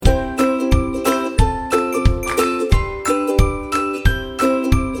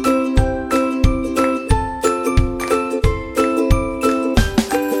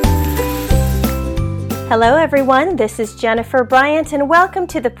Hello everyone, this is Jennifer Bryant and welcome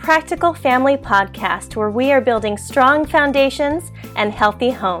to the Practical Family Podcast, where we are building strong foundations and healthy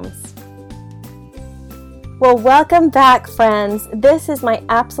homes. Well, welcome back, friends. This is my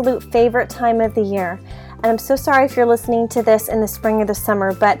absolute favorite time of the year. And I'm so sorry if you're listening to this in the spring or the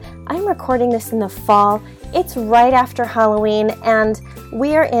summer, but I'm recording this in the fall. It's right after Halloween, and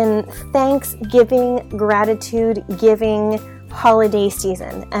we are in Thanksgiving, gratitude giving holiday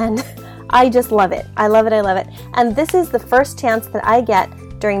season. And I just love it. I love it. I love it. And this is the first chance that I get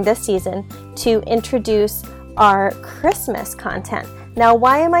during this season to introduce our Christmas content. Now,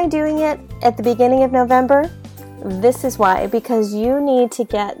 why am I doing it at the beginning of November? This is why, because you need to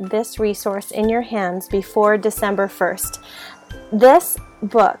get this resource in your hands before December 1st. This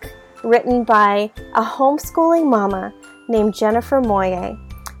book, written by a homeschooling mama named Jennifer Moye.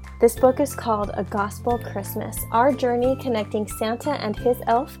 This book is called A Gospel Christmas, Our Journey Connecting Santa and His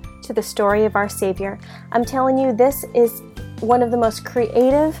Elf to the Story of Our Savior. I'm telling you, this is one of the most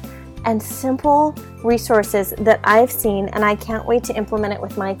creative and simple resources that I've seen, and I can't wait to implement it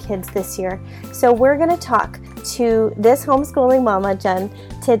with my kids this year. So we're going to talk to this homeschooling mama, Jen,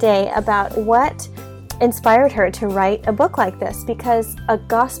 today about what inspired her to write a book like this, because A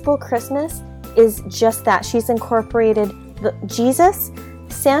Gospel Christmas is just that. She's incorporated Jesus,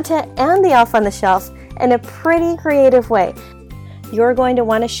 Santa, and the Elf on the Shelf in a pretty creative way. You're going to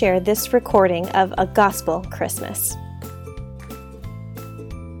want to share this recording of A Gospel Christmas.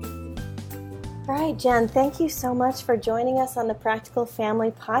 All right, Jen, thank you so much for joining us on the Practical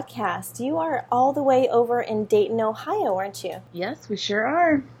Family Podcast. You are all the way over in Dayton, Ohio, aren't you? Yes, we sure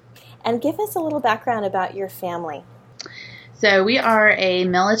are. And give us a little background about your family. So we are a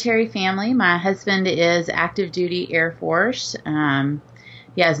military family. My husband is active duty Air Force.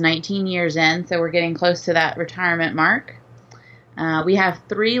 He has 19 years in, so we're getting close to that retirement mark. We have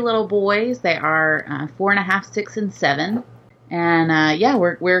 3 little boys. They are 4.5, 6, and 7. And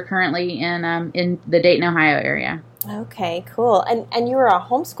we're currently in the Dayton, Ohio area. Okay, cool. And you are a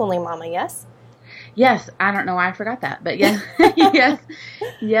homeschooling mama, yes? Yes, I don't know why I forgot that, but yes,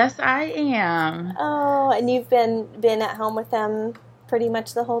 yes, I am. Oh, and you've been at home with them pretty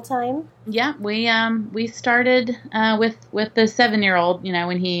much the whole time? Yeah, we started with the 7-year-old. You know,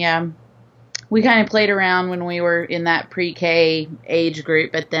 when he we kind of played around when we were in that pre-K age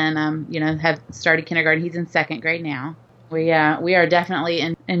group, but then have started kindergarten. He's in 2nd grade now. We are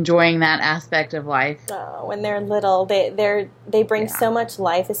definitely enjoying that aspect of life. Oh, when they're little, they bring so much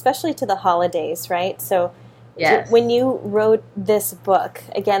life, especially to the holidays, right? So, yes. When you wrote this book,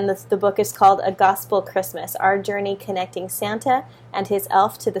 again, the book is called A Gospel Christmas: Our Journey Connecting Santa and His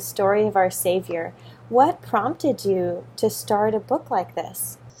Elf to the Story of Our Savior. What prompted you to start a book like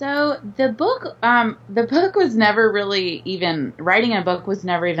this? So the book was never really even, writing a book was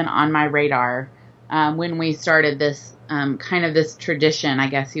never even on my radar when we started this kind of this tradition, I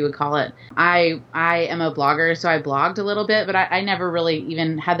guess you would call it. I am a blogger, so I blogged a little bit, but I never really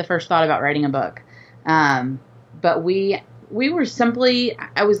even had the first thought about writing a book. But we were simply,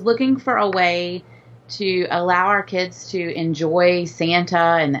 I was looking for a way to allow our kids to enjoy Santa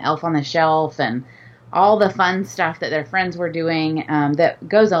and the Elf on the Shelf and all the fun stuff that their friends were doing that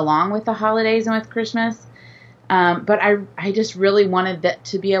goes along with the holidays and with Christmas. But I just really wanted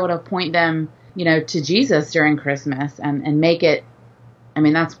to be able to point them, to Jesus during Christmas and make it, I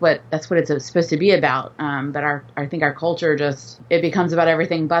mean, that's what it's supposed to be about. But I think our culture it becomes about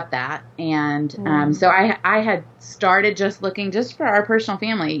everything but that. And so I had started just looking just for our personal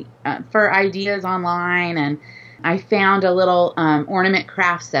family for ideas online, and I found a little ornament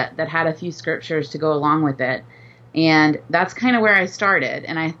craft set that had a few scriptures to go along with it. And that's kind of where I started.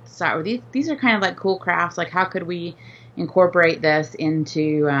 And I thought, well, these are kind of like cool crafts. Like, how could we incorporate this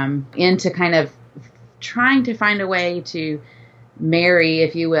into kind of trying to find a way to marry,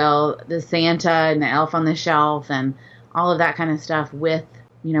 if you will, the Santa and the Elf on the Shelf and all of that kind of stuff with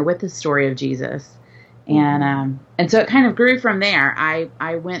the story of Jesus. And so it kind of grew from there. I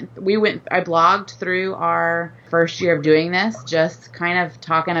blogged through our first year of doing this, just kind of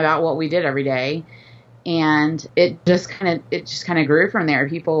talking about what we did every day. And it just kind of grew from there.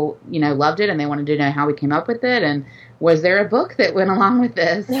 People, loved it, and they wanted to know how we came up with it, and was there a book that went along with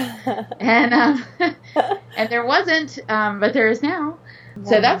this? And and there wasn't, but there is now. Wow.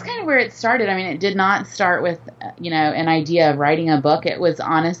 So that's kind of where it started. I mean, it did not start with an idea of writing a book. It was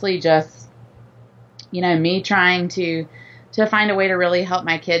honestly just me trying to find a way to really help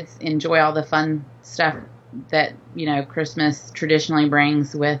my kids enjoy all the fun stuff that Christmas traditionally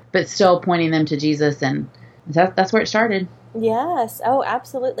brings, but still pointing them to Jesus, and that's where it started. Yes. Oh,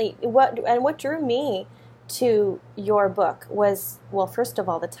 absolutely. What drew me to your book was, well, first of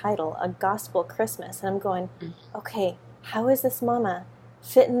all, the title, A Gospel Christmas. And I'm going, okay, how is this mama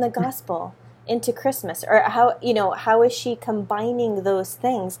fitting the gospel into Christmas? Or how is she combining those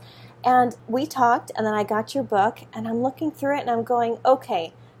things? And we talked, and then I got your book, and I'm looking through it, and I'm going,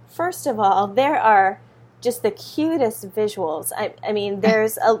 okay, first of all, there are just the cutest visuals. I mean,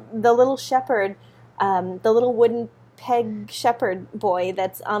 there's the little shepherd, the little wooden peg shepherd boy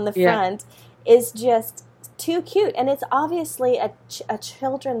that's on the front is just too cute. And it's obviously a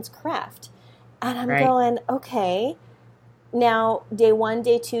children's craft. And I'm going, okay, now day 1,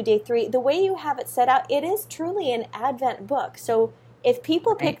 day 2, day 3, the way you have it set out, it is truly an Advent book. So if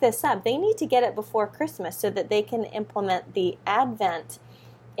people pick this up, they need to get it before Christmas so that they can implement the Advent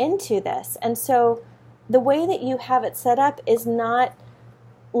into this. And so the way that you have it set up is not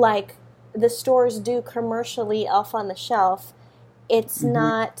like the stores do commercially, Elf on the Shelf. It's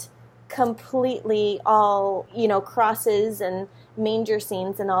not completely all, crosses and manger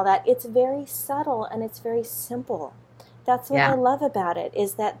scenes and all that. It's very subtle and it's very simple. That's what I love about it,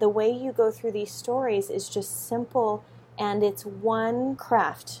 is that the way you go through these stories is just simple, and it's one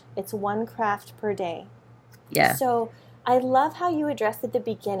craft. It's one craft per day. Yeah. So I love how you addressed at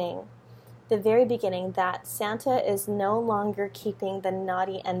the very beginning, that Santa is no longer keeping the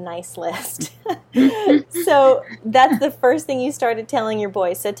naughty and nice list. So that's the first thing you started telling your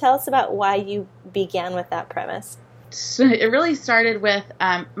boys. So tell us about why you began with that premise. So it really started with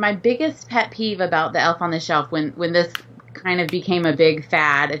my biggest pet peeve about the Elf on the Shelf when this kind of became a big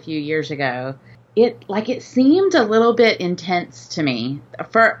fad a few years ago. It seemed a little bit intense to me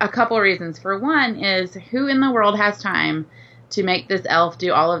for a couple of reasons. For one is, who in the world has time to make this elf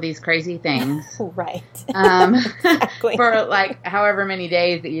do all of these crazy things? Right. Exactly. For however many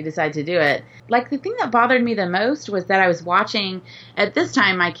days that you decide to do it. The thing that bothered me the most was that I was watching, at this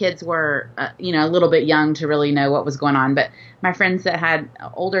time my kids were, a little bit young to really know what was going on. But my friends that had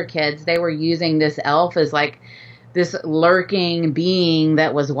older kids, they were using this elf as this lurking being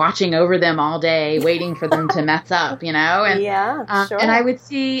that was watching over them all day, waiting for them to mess up, And, sure. And I would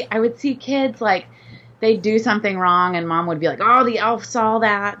see kids they'd do something wrong, and Mom would be like, "Oh, the elf saw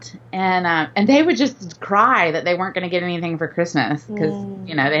that," and they would just cry that they weren't going to get anything for Christmas because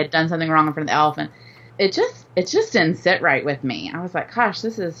they had done something wrong in front of the elf, and it just didn't sit right with me. I was like, "Gosh,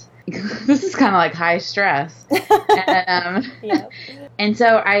 this is kind of like high stress," and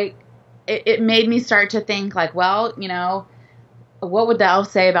so it made me start to think well, what would the elf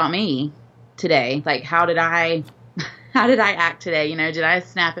say about me today? How did I act today? Did I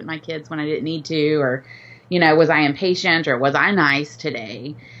snap at my kids when I didn't need to? Or, was I impatient, or was I nice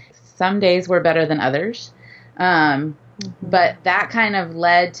today? Some days were better than others. But that kind of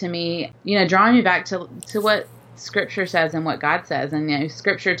led to me, drawing me back to what Scripture says and what God says. And,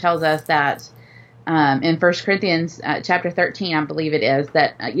 Scripture tells us that in 1 Corinthians chapter 13, I believe it is,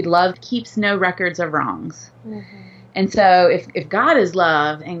 that love keeps no records of wrongs. And so if God is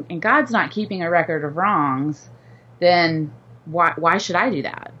love and God's not keeping a record of wrongs, then why should I do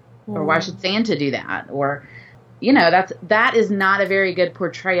that? Or why should Santa do that? Or, that is not a very good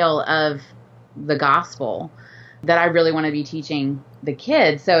portrayal of the gospel that I really want to be teaching the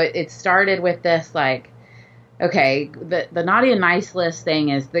kids. So it started with this, okay, the naughty and nice list thing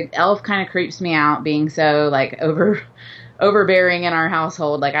is, the elf kind of creeps me out, being so overbearing in our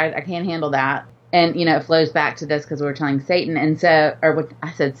household. I can't handle that. And, it flows back to this because we were telling Satan. And so,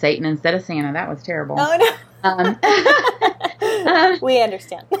 I said Satan instead of Santa. That was terrible. Oh, no. We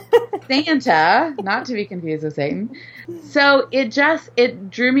understand. Santa, not to be confused with Satan. So it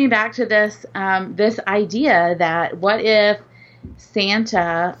drew me back to this idea that, what if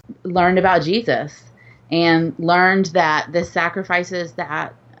Santa learned about Jesus and learned that the sacrifice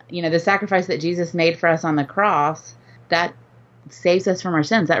that Jesus made for us on the cross, that saves us from our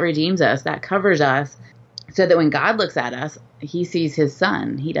sins, that redeems us, that covers us, so that when God looks at us, he sees his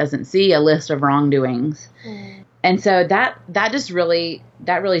son. He doesn't see a list of wrongdoings. And so that really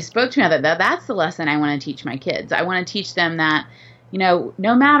spoke to me. That's the lesson I want to teach my kids. I want to teach them that, no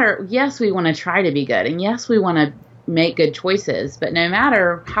matter, yes, we want to try to be good, and yes, we want to make good choices, but no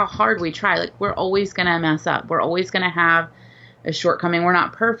matter how hard we try, we're always going to mess up. We're always going to have a shortcoming. We're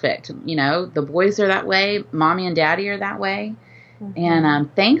not perfect. The boys are that way. Mommy and Daddy are that way.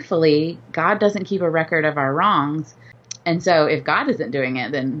 And thankfully, God doesn't keep a record of our wrongs. And so if God isn't doing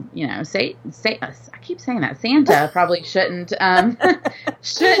it, then, I keep saying that, Santa probably shouldn't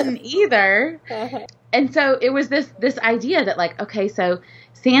either. And so it was this idea that, okay, so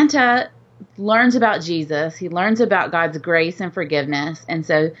Santa learns about Jesus. He learns about God's grace and forgiveness. And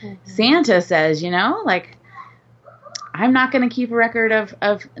so Santa says, I'm not going to keep a record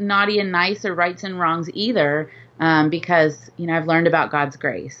of naughty and nice or rights and wrongs either, because, I've learned about God's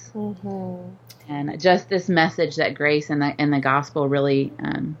grace. Mm-hmm. And just this message that grace and the gospel really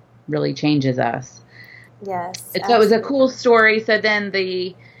changes us. Yes. So it was a cool story. So then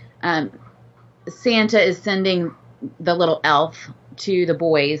the Santa is sending the little elf to the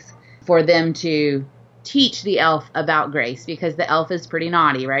boys for them to teach the elf about grace, because the elf is pretty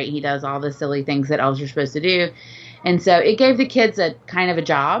naughty, right? He does all the silly things that elves are supposed to do. And so it gave the kids a kind of a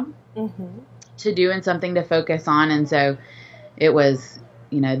job to do and something to focus on. And so it was,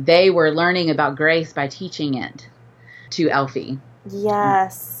 they were learning about grace by teaching it to Elfie.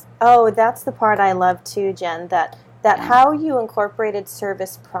 Yes. Oh, that's the part I love too, Jen, that how you incorporated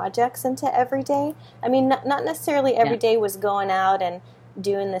service projects into everyday. I mean, not necessarily every day was going out and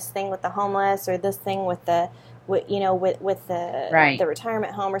doing this thing with the homeless or this thing with the the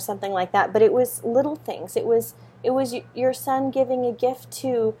retirement home or something like that, but it was little things. It was your son giving a gift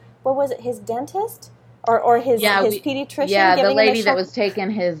to, what was it, his dentist or his pediatrician? Yeah, the lady that was taking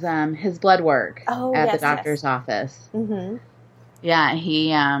his blood work at the doctor's office. Mm-hmm.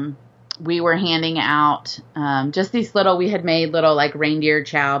 Yeah, we were handing out just these we had made little like reindeer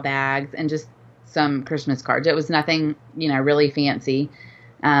chow bags and just some Christmas cards. It was nothing, really fancy.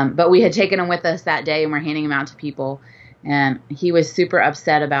 But we had taken them with us that day and we're handing them out to people. And he was super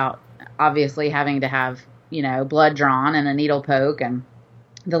upset about obviously having to have, blood drawn and a needle poke. And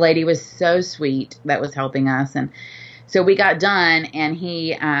the lady was so sweet that was helping us. And so we got done and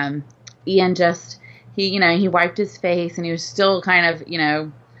Ian he wiped his face and he was still kind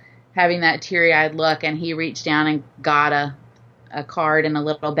of, having that teary-eyed look, and he reached down and got a card in a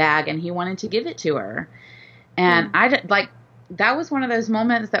little bag and he wanted to give it to her. And that was one of those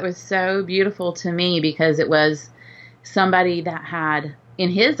moments that was so beautiful to me, because it was somebody that had, in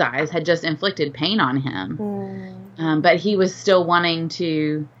his eyes, had just inflicted pain on him. But he was still wanting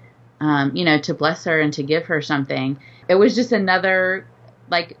to, to bless her and to give her something. It was just another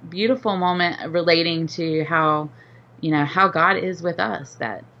beautiful moment relating to how God is with us,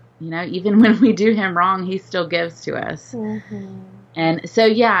 that, even when we do him wrong, he still gives to us. Mm-hmm. And so,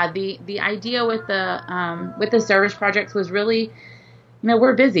 the idea with the service projects was really,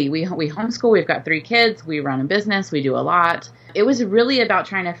 we're busy. We homeschool. We've got 3 kids. We run a business. We do a lot. It was really about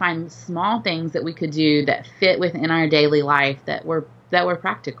trying to find small things that we could do that fit within our daily life that were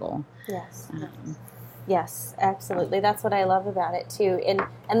practical. Yes. Yes, absolutely. That's what I love about it too.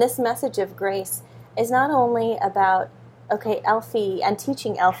 And this message of grace is not only about Elfie and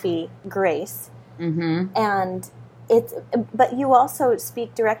teaching Elfie grace, and but you also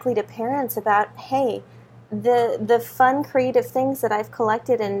speak directly to parents about, hey, the fun, creative things that I've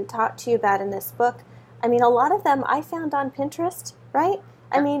collected and taught to you about in this book. I mean, a lot of them I found on Pinterest, right?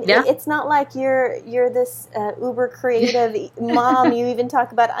 I mean, it's not like you're this uber creative mom. You even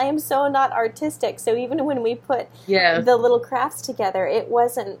talk about, I am so not artistic. So even when we put the little crafts together, it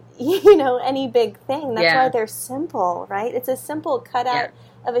wasn't, any big thing. That's why they're simple, right? It's a simple cutout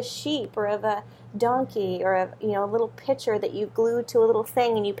of a sheep or of a donkey or a little picture that you glue to a little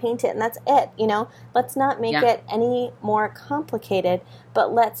thing and you paint it, and that's it. Let's not make it any more complicated,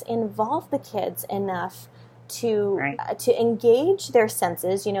 but let's involve the kids enough to engage their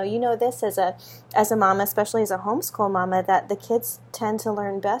senses. You know this as a mama, especially as a homeschool mama, that the kids tend to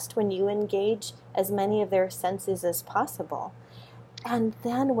learn best when you engage as many of their senses as possible. And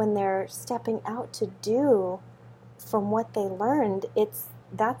then when they're stepping out to do from what they learned,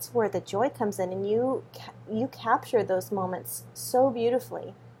 that's where the joy comes in, and you capture those moments so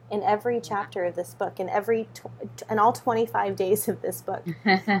beautifully in every chapter of this book, in all 25 days of this book.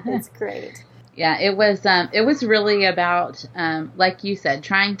 It's great. Yeah, it was really about, like you said,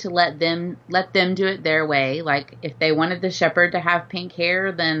 trying to let them do it their way. Like if they wanted the shepherd to have pink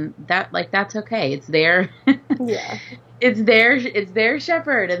hair, then that's okay. It's their, it's their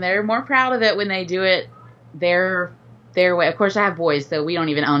shepherd, and they're more proud of it when they do it their way. Of course, I have boys, so we don't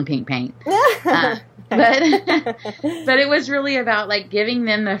even own pink paint. But it was really about giving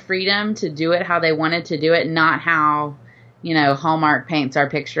them the freedom to do it how they wanted to do it, not how, Hallmark paints our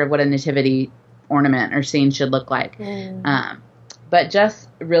picture of what a nativity ornament or scene should look like. But just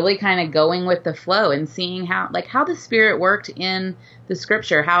really kind of going with the flow and seeing how the Spirit worked in the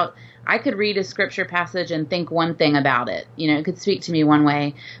scripture, how I could read a scripture passage and think one thing about it. It could speak to me one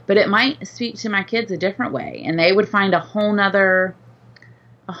way, but it might speak to my kids a different way, and they would find a whole nother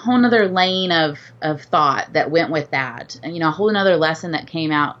lane of thought that went with that, and a whole nother lesson that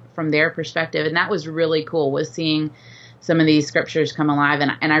came out from their perspective. And that was really cool, was seeing some of these scriptures come alive.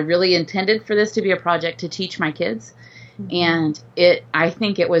 And I really intended for this to be a project to teach my kids. And I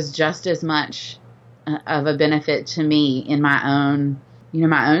think it was just as much of a benefit to me in my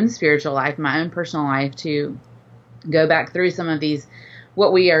own spiritual life, my own personal life, to go back through some of these,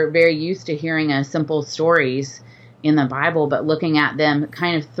 what we are very used to hearing as simple stories in the Bible, but looking at them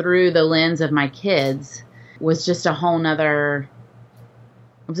kind of through the lens of my kids was just a whole nother,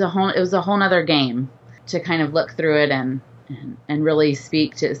 it was a whole nother game to kind of look through it and really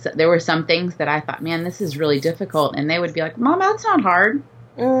speak to. So there were some things that I thought, man, this is really difficult. And they would be like, Mom, that's not hard.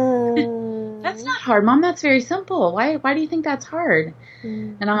 That's not hard, Mom. That's very simple. Why do you think that's hard?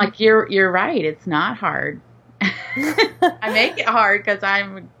 And I'm like, you're right. It's not hard. I make it hard because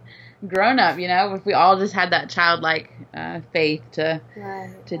I'm grown up, if we all just had that childlike faith to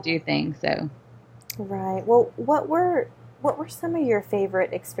do things. So. Right. Well, what were some of your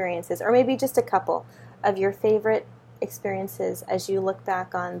favorite experiences, or maybe just a couple of your favorite experiences as you look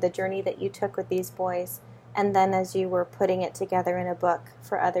back on the journey that you took with these boys, and then as you were putting it together in a book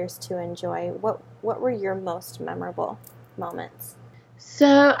for others to enjoy? What were your most memorable moments?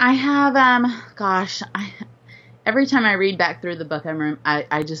 So I have, every time I read back through the book,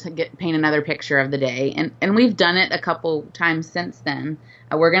 I just paint another picture of the day, and we've done it a couple times since then.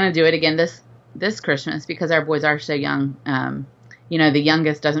 We're going to do it again this Christmas because our boys are so young. The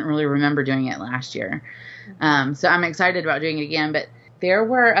youngest doesn't really remember doing it last year. So I'm excited about doing it again. But there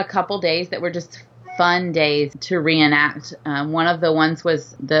were a couple days that were just fun days to reenact. One of the ones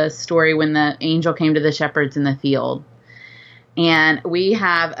was the story when the angel came to the shepherds in the field. And we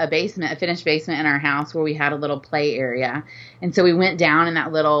have a finished basement in our house where we had a little play area. And so we went down in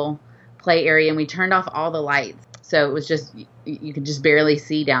that little play area and we turned off all the lights. So it was just, you could just barely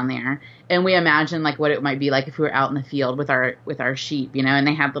see down there. And we imagined like what it might be like if we were out in the field with our sheep, and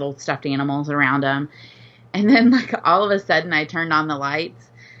they had little stuffed animals around them. And then like all of a sudden I turned on the lights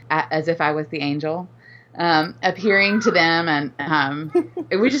as if I was the angel, appearing to them. And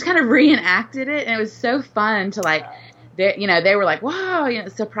we just kind of reenacted it. And it was so fun to like, they were like, wow,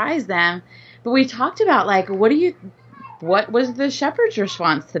 surprise them. But we talked about like, what was the shepherd's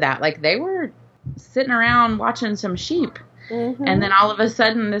response to that? Like they were sitting around watching some sheep. Mm-hmm. And then all of a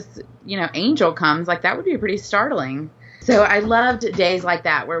sudden this, angel comes. Like that would be pretty startling. So I loved days like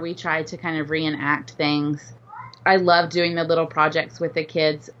that where we tried to kind of reenact things. I love doing the little projects with the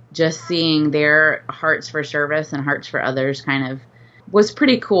kids, just seeing their hearts for service and hearts for others kind of was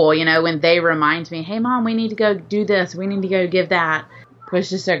pretty cool. When they remind me, hey Mom, we need to go do this. We need to go give that. It was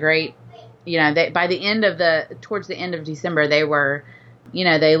just a great, by the end of towards the end of December, they were,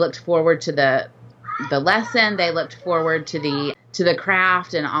 they looked forward to the lesson. They looked forward to the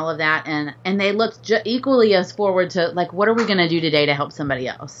craft and all of that. And they looked equally as forward to like, what are we going to do today to help somebody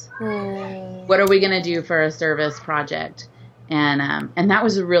else? What are we going to do for a service project? And that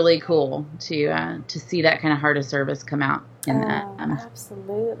was really cool to see that kind of heart of service come out.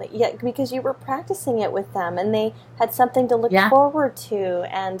 Absolutely. Yeah, because you were practicing it with them and they had something to look forward to,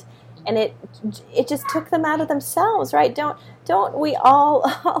 and it just took them out of themselves, right? Don't we all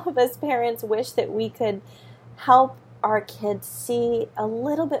of us parents wish that we could help our kids see a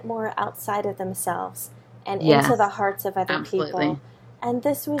little bit more outside of themselves and into the hearts of other people? And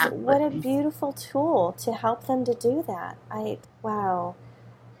this was what a beautiful tool to help them to do that. Wow.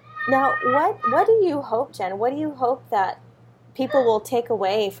 Now, what do you hope, Jen? What do you hope that people will take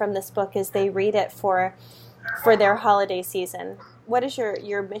away from this book as they read it for their holiday season? What is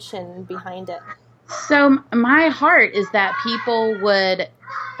your mission behind it? So my heart is that people would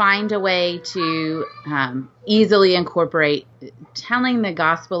find a way to easily incorporate telling the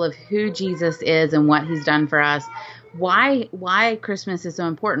gospel of who Jesus is and what he's done for us. Why Christmas is so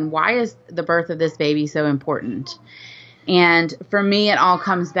important. Why is the birth of this baby so important? And for me, it all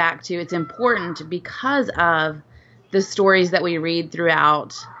comes back to it's important because of the stories that we read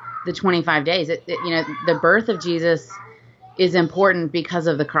throughout the 25 days. The birth of Jesus is important because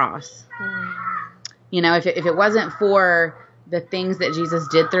of the cross. If it wasn't for the things that Jesus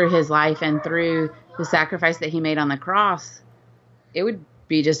did through his life and through the sacrifice that he made on the cross, it would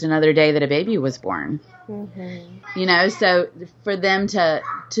be just another day that a baby was born. Mm-hmm. So for them to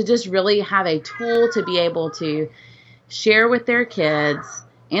just really have a tool to be able to share with their kids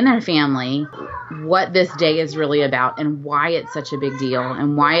and their family what this day is really about and why it's such a big deal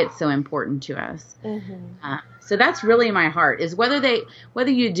and why it's so important to us. Mm-hmm. So that's really my heart, is whether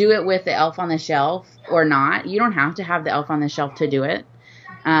you do it with the elf on the shelf or not. You don't have to have the elf on the shelf to do it.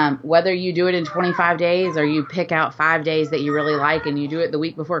 Whether you do it in 25 days or you pick out 5 days that you really like and you do it the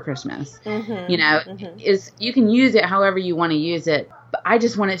week before Christmas, you can use it however you want to use it. But I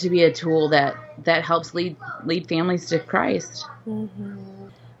just want it to be a tool that helps lead families to Christ. Mm-hmm.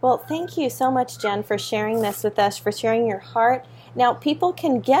 Well, thank you so much, Jen, for sharing this with us, for sharing your heart Now, people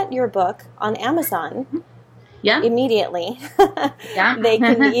can get your book on Amazon immediately. Yeah. They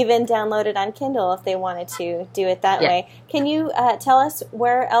can even download it on Kindle if they wanted to do it that way. Can you tell us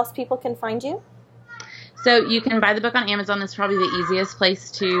where else people can find you? So you can buy the book on Amazon. That's probably the easiest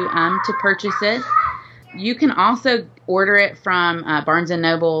place to purchase it. You can also order it from Barnes &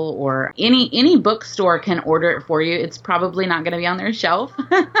 Noble, or any bookstore can order it for you. It's probably not going to be on their shelf,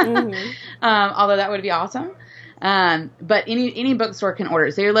 although that would be awesome. But any bookstore can order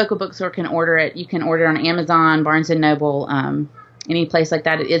it. So your local bookstore can order it. You can order it on Amazon, Barnes & Noble, any place like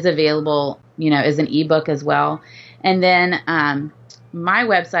that. It is available, as an ebook as well. And then my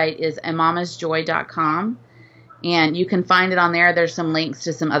website is amamasjoy.com, and you can find it on there. There's some links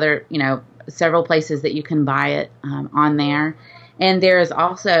to some other, several places that you can buy it on there. And there is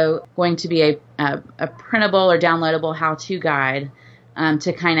also going to be a printable or downloadable how-to guide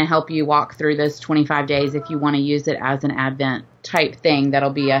to kind of help you walk through those 25 days if you want to use it as an Advent type thing.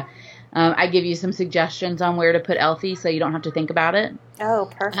 That'll be I give you some suggestions on where to put Elfie so you don't have to think about it. Oh,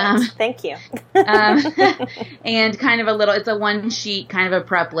 perfect. Thank you. And kind of it's a one sheet kind of a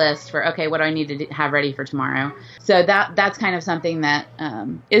prep list for, okay, what do I need to have ready for tomorrow? So that's kind of something that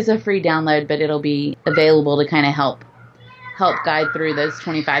is a free download, but it'll be available to kind of help guide through those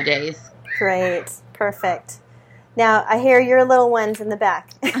 25 days. Great. Perfect. Now, I hear your little ones in the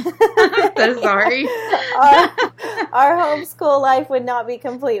back. So sorry. Our homeschool life would not be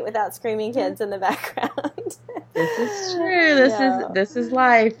complete without screaming kids in the background. This is true. This is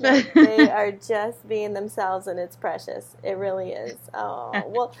life. They are just being themselves, and it's precious. It really is. Oh,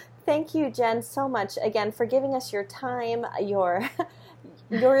 well, thank you, Jen, so much, again, for giving us your time, your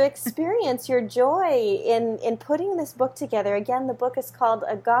experience, your joy in putting this book together. Again, the book is called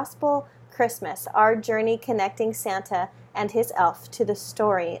A Gospel Christmas, Our Journey Connecting Santa and His Elf to the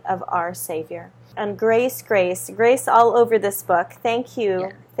Story of Our Savior. And grace all over this book. Thank you.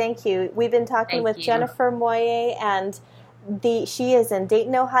 Yeah. Thank you. We've been talking with Jennifer Moye, and she is in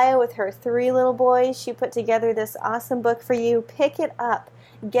Dayton, Ohio with her 3 little boys. She put together this awesome book for you. Pick it up.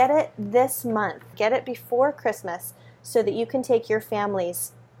 Get it this month. Get it before Christmas so that you can take your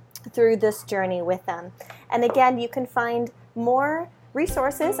families through this journey with them. And again, you can find more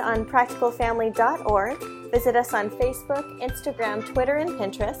resources on practicalfamily.org. Visit us on Facebook, Instagram, Twitter, and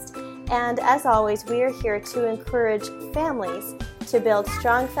Pinterest. And as always, we are here to encourage families to build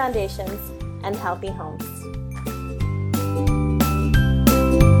strong foundations and healthy homes.